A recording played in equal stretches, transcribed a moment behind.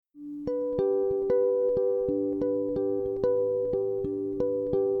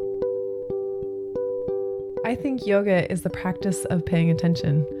I think yoga is the practice of paying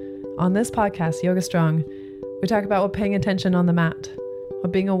attention. On this podcast, Yoga Strong, we talk about what paying attention on the mat,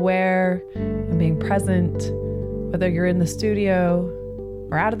 what being aware and being present, whether you're in the studio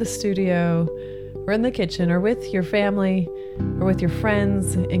or out of the studio, or in the kitchen, or with your family, or with your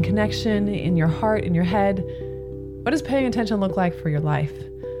friends, in connection, in your heart, in your head. What does paying attention look like for your life?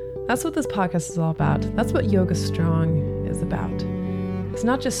 That's what this podcast is all about. That's what Yoga Strong is about. It's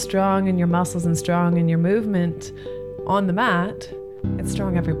not just strong in your muscles and strong in your movement on the mat. It's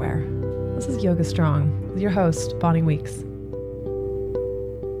strong everywhere. This is Yoga Strong with your host, Bonnie Weeks.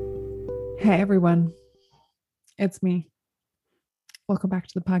 Hey, everyone. It's me. Welcome back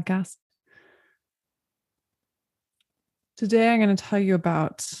to the podcast. Today, I'm going to tell you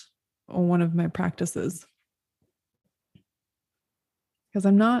about one of my practices. Because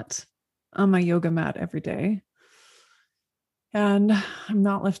I'm not on my yoga mat every day. And I'm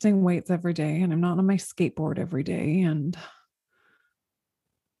not lifting weights every day. And I'm not on my skateboard every day. And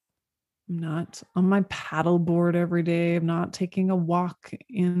I'm not on my paddle board every day. I'm not taking a walk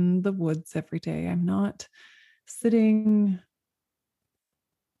in the woods every day. I'm not sitting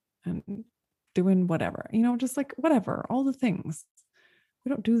and doing whatever, just like whatever, all the things. We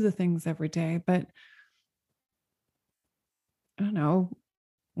don't do the things every day, but I don't know.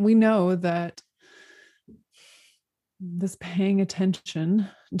 We know that this paying attention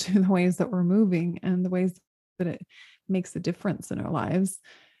to the ways that we're moving and the ways that it makes a difference in our lives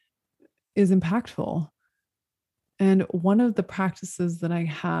is impactful. And one of the practices that I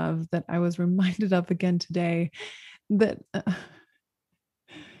have that I was reminded of again today, that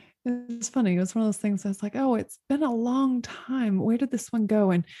it's funny. It was one of those things I was like, oh, it's been a long time. Where did this one go?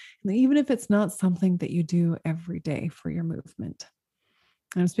 And even if it's not something that you do every day for your movement,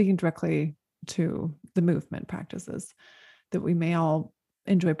 I'm speaking directly to the movement practices that we may all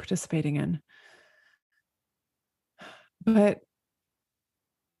enjoy participating in. But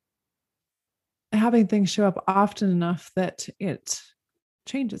having things show up often enough that it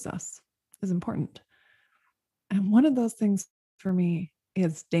changes us is important. And one of those things for me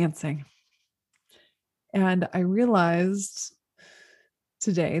is dancing. And I realized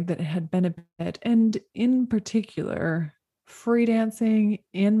today that it had been a bit, and in particular, free dancing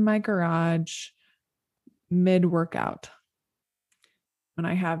in my garage mid-workout. When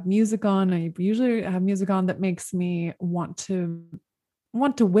I have music on, I usually have music on that makes me want to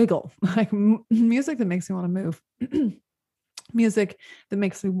wiggle, like music that makes me want to move, music that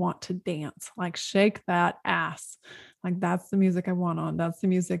makes me want to dance, like shake that ass. Like that's the music I want on. That's the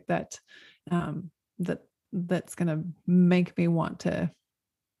music that's going to make me want to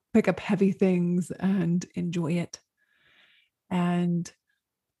pick up heavy things and enjoy it. And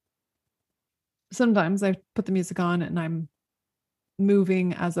sometimes I put the music on and I'm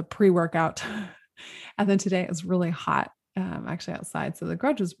moving as a pre-workout. And then today it was really hot, actually outside. So the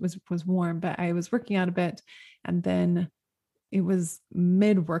garage was warm, but I was working out a bit, and then it was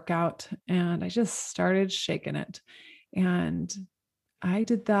mid-workout and I just started shaking it. And I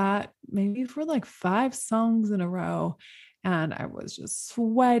did that maybe for like 5 songs in a row. And I was just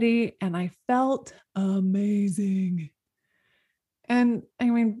sweaty and I felt amazing. And I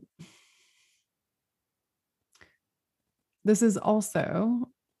mean, this is also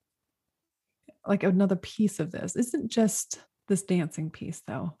like another piece of this. Isn't just this dancing piece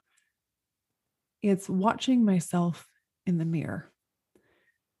though. It's watching myself in the mirror.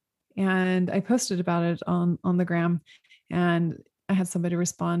 And I posted about it on the gram, and I had somebody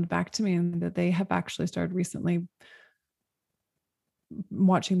respond back to me and that they have actually started recently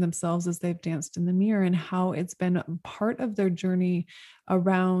watching themselves as they've danced in the mirror, and how it's been part of their journey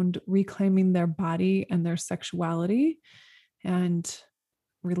around reclaiming their body and their sexuality and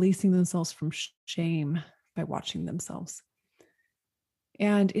releasing themselves from shame by watching themselves.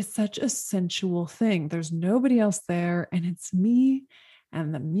 And it's such a sensual thing. There's nobody else there, and it's me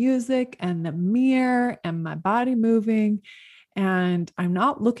and the music and the mirror and my body moving. And I'm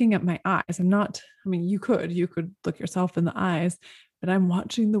not looking at my eyes. You could look yourself in the eyes, but I'm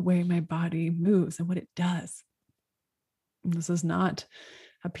watching the way my body moves and what it does. And this is not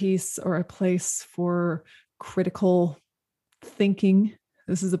a piece or a place for critical thinking.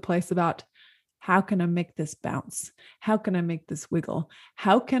 This is a place about, how can I make this bounce? How can I make this wiggle?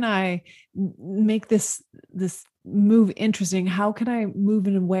 How can I make this move interesting? How can I move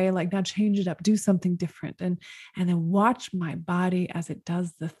in a way like, now change it up, do something different, and then watch my body as it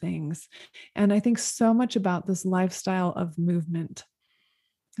does the things. And I think so much about this lifestyle of movement,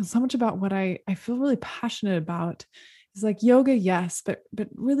 and so much about what I feel really passionate about It's like yoga, yes, but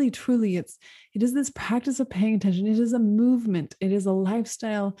really truly it is this practice of paying attention. It is a movement. It is a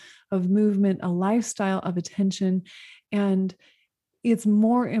lifestyle of movement, a lifestyle of attention. And it's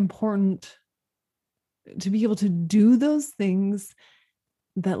more important to be able to do those things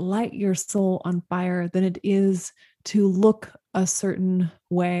that light your soul on fire than it is to look a certain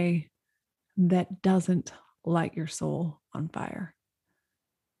way that doesn't light your soul on fire.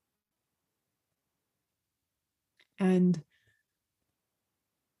 And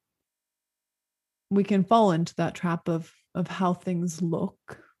we can fall into that trap of how things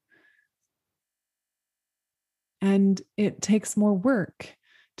look. And it takes more work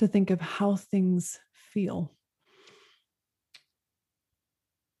to think of how things feel.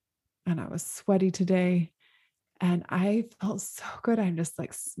 And I was sweaty today and I felt so good. I'm just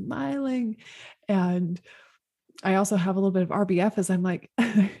like smiling. And I also have a little bit of RBF as I'm like,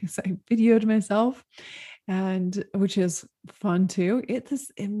 as I videoed myself, and which is fun too. It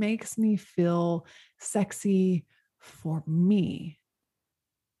makes me feel sexy for me.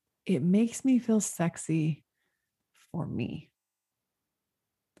 It makes me feel sexy for me.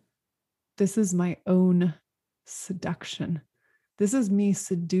 This is my own seduction. This is me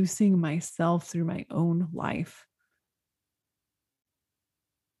seducing myself through my own life.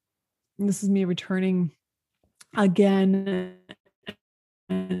 And this is me returning again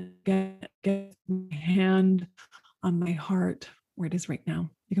and get my hand on my heart where it is right now.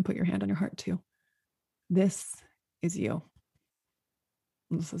 You can put your hand on your heart too. This is you.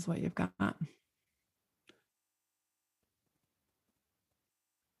 This is what you've got.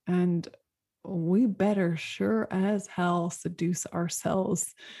 And we better sure as hell seduce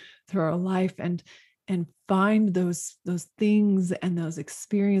ourselves through our life and find those things and those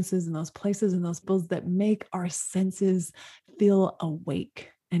experiences and those places and those bills that make our senses feel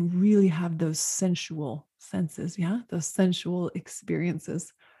awake and really have those sensual senses, those sensual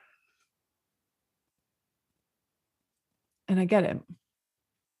experiences. And I get it.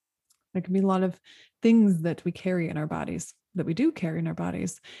 There can be a lot of things that we carry in our bodies, that we do carry in our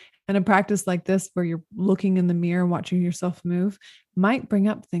bodies. And a practice like this, where you're looking in the mirror, watching yourself move, might bring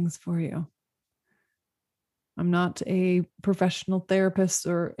up things for you. I'm not a professional therapist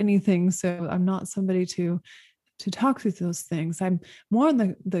or anything, so I'm not somebody to talk through those things. I'm more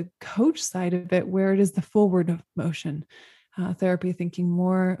on the coach side of it, where it is the forward motion therapy, thinking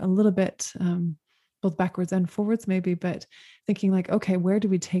more a little bit both backwards and forwards maybe, but thinking like, okay, where do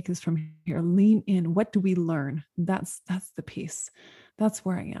we take this from here? Lean in. What do we learn? That's the piece. That's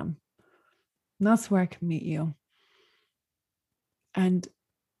where I am. And that's where I can meet you. And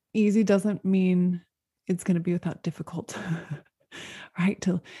easy doesn't mean it's going to be without difficult, right?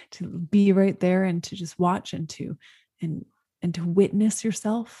 To be right there and to just watch and to witness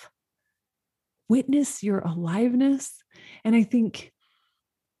yourself, witness your aliveness. And I think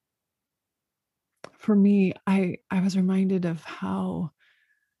for me, I was reminded of how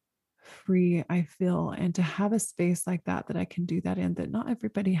free I feel, and to have a space like that I can do that in, that not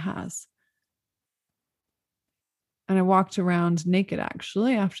everybody has. And I walked around naked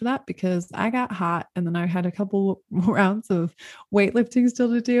actually after that, because I got hot, and then I had a couple rounds of weightlifting still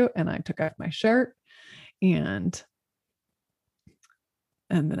to do, and I took off my shirt and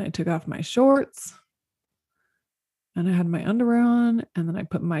then I took off my shorts and I had my underwear on, and then I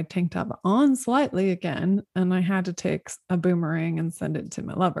put my tank top on slightly again, and I had to take a boomerang and send it to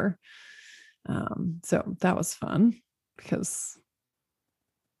my lover. So that was fun, because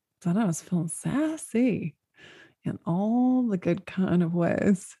then I was feeling sassy in all the good kind of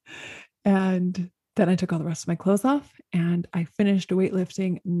ways. And then I took all the rest of my clothes off and I finished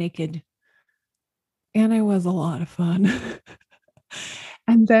weightlifting naked. And it was a lot of fun.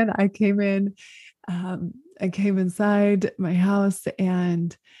 And then I came inside my house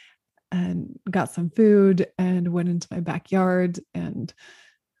and got some food and went into my backyard and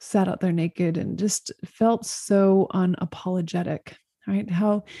sat out there naked and just felt so unapologetic, right?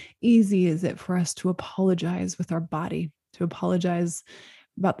 How easy is it for us to apologize with our body, to apologize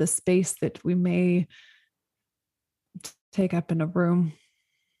about the space that we may take up in a room,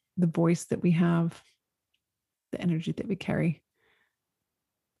 the voice that we have, the energy that we carry.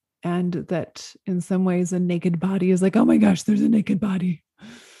 And that in some ways a naked body is like, oh my gosh, there's a naked body.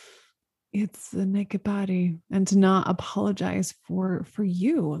 It's a naked body. And to not apologize for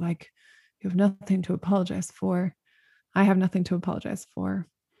you, like you have nothing to apologize for. I have nothing to apologize for.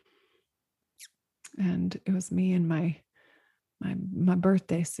 And it was me in my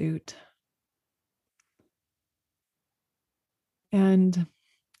birthday suit. And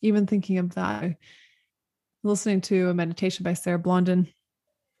even thinking of that, listening to a meditation by Sarah Blondin,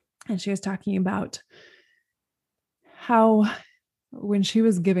 and she was talking about how when she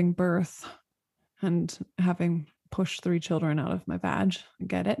was giving birth and having pushed 3 children out of my vag, I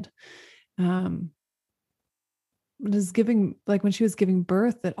get it. Was giving, like when she was giving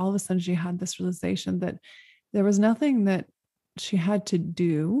birth, that all of a sudden she had this realization that there was nothing that she had to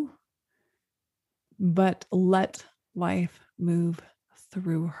do but let life move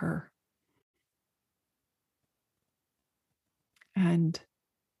through her. And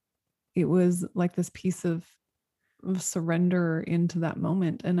it was like this piece of surrender into that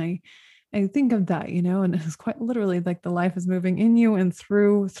moment. And I think of that, and it's quite literally like the life is moving in you and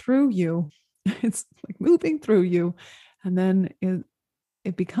through you. It's like moving through you. And then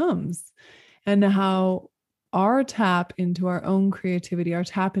it becomes, and how our tap into our own creativity, our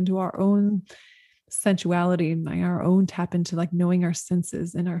tap into our own sensuality, and our own tap into like knowing our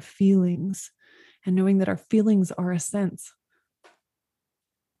senses and our feelings, and knowing that our feelings are a sense.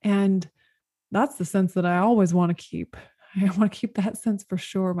 And that's the sense that I always want to keep. I want to keep that sense for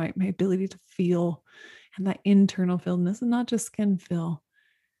sure. My ability to feel, and that internal fillness, and not just skin fill.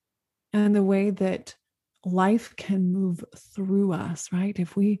 And the way that life can move through us, right?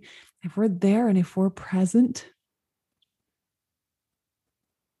 If we're there, and if we're present,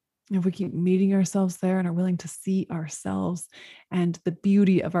 if we keep meeting ourselves there and are willing to see ourselves and the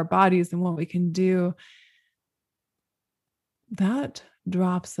beauty of our bodies and what we can do, that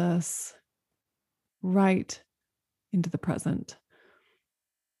drops us right into the present.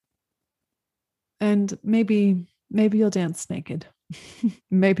 And maybe you'll dance naked.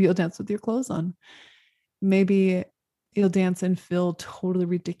 Maybe you'll dance with your clothes on. Maybe you'll dance and feel totally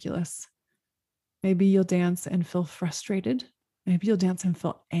ridiculous. Maybe you'll dance and feel frustrated. Maybe you'll dance and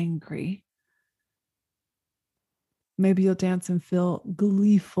feel angry. Maybe you'll dance and feel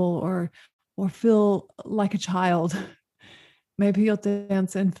gleeful or feel like a child. Maybe you'll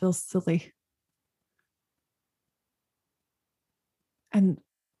dance and feel silly. And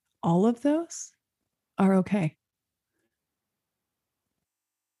all of those are okay.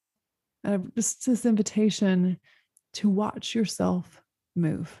 Just this invitation to watch yourself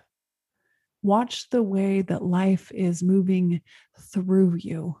move. Watch the way that life is moving through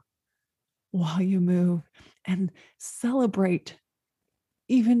you while you move, and celebrate,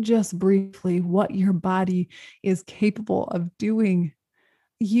 even just briefly, what your body is capable of doing.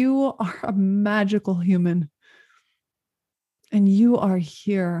 You are a magical human, and you are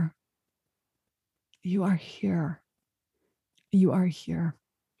here. You are here. You are here.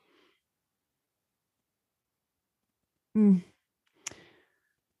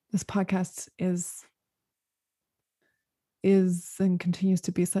 This podcast is and continues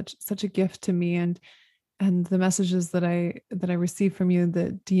to be such a gift to me, and the messages that I receive from you,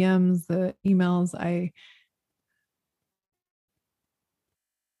 the DMs, the emails,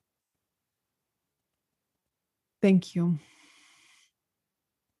 thank you.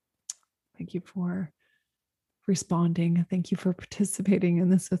 Thank you for responding. Thank you for participating in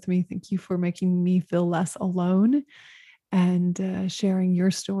this with me. Thank you for making me feel less alone, and sharing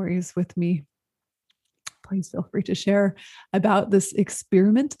your stories with me. Please feel free to share about this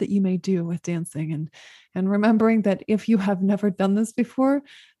experiment that you may do with dancing, and remembering that if you have never done this before,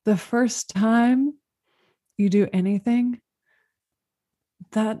 the first time you do anything,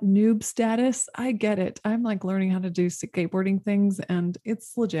 that noob status, I get it. I'm like learning how to do skateboarding things, and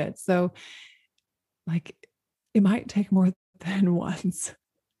it's legit. So like it might take more than once.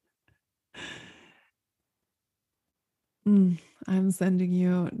 I'm sending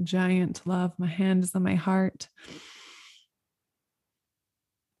you giant love. My hand is on my heart.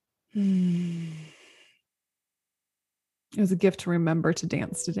 It was a gift to remember to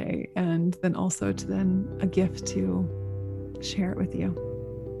dance today, and then also to then a gift to share it with you.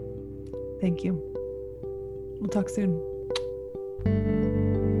 Thank you. We'll talk soon.